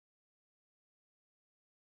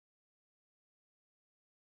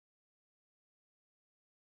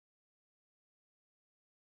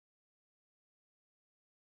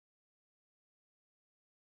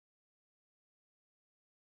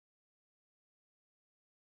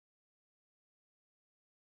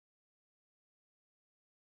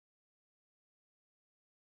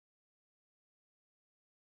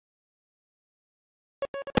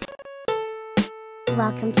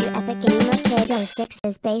Welcome to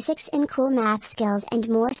EpicGamerKid06's basics in cool math skills and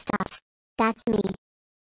more stuff. That's me.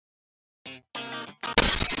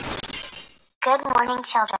 Good morning,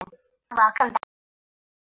 children. Welcome back.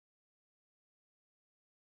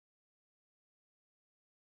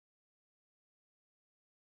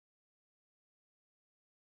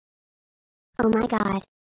 Oh my god.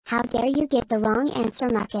 How dare you get the wrong answer,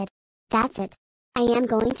 Mucked. That's it. I am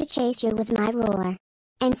going to chase you with my ruler.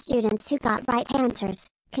 And students who got right answers,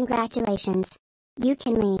 congratulations. You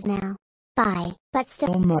can leave now. Bye. But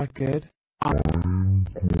still, Mucked. I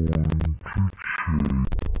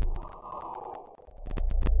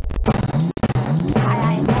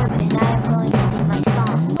am Morbid and I am going to sing my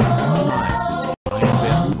song.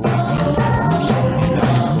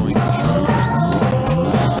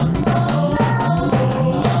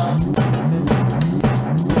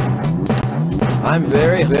 I'm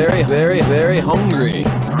very, very, very, very hungry.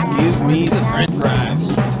 Give me the french fries.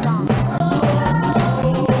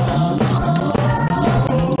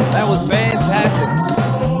 That was fantastic.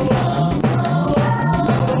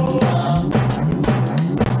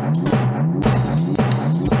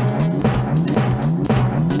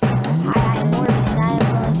 I am Morbid and I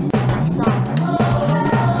am going to sing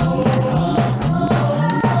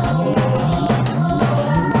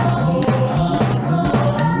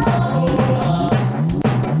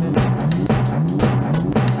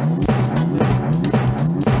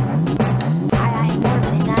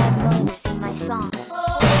my song.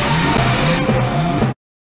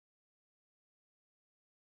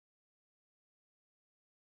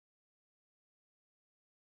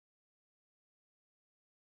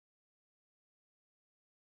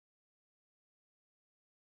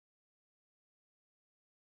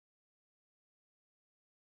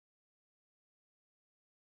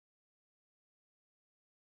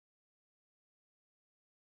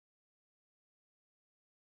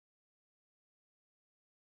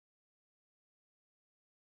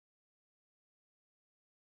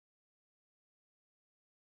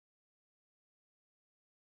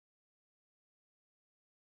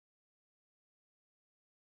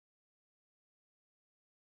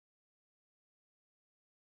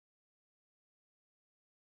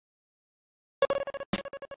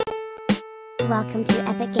 Welcome to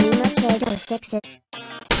EpicGamerKid06's.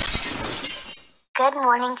 Good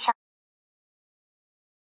morning, children.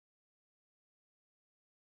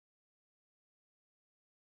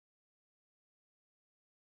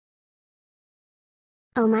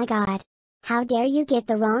 Oh my god. How dare you get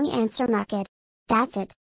the wrong answer, Mucked. That's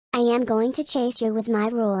it. I am going to chase you with my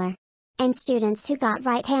ruler. And students who got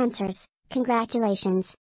right answers,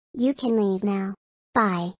 congratulations. You can leave now.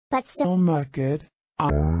 Bye. But still, Mucked. I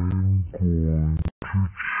am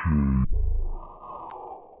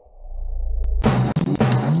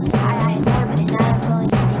Morbid and I am going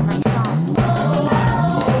to sing my song.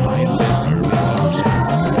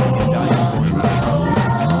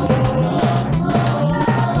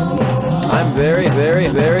 I'm very, very,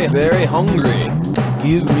 very, very hungry.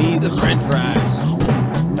 Give me the french fries.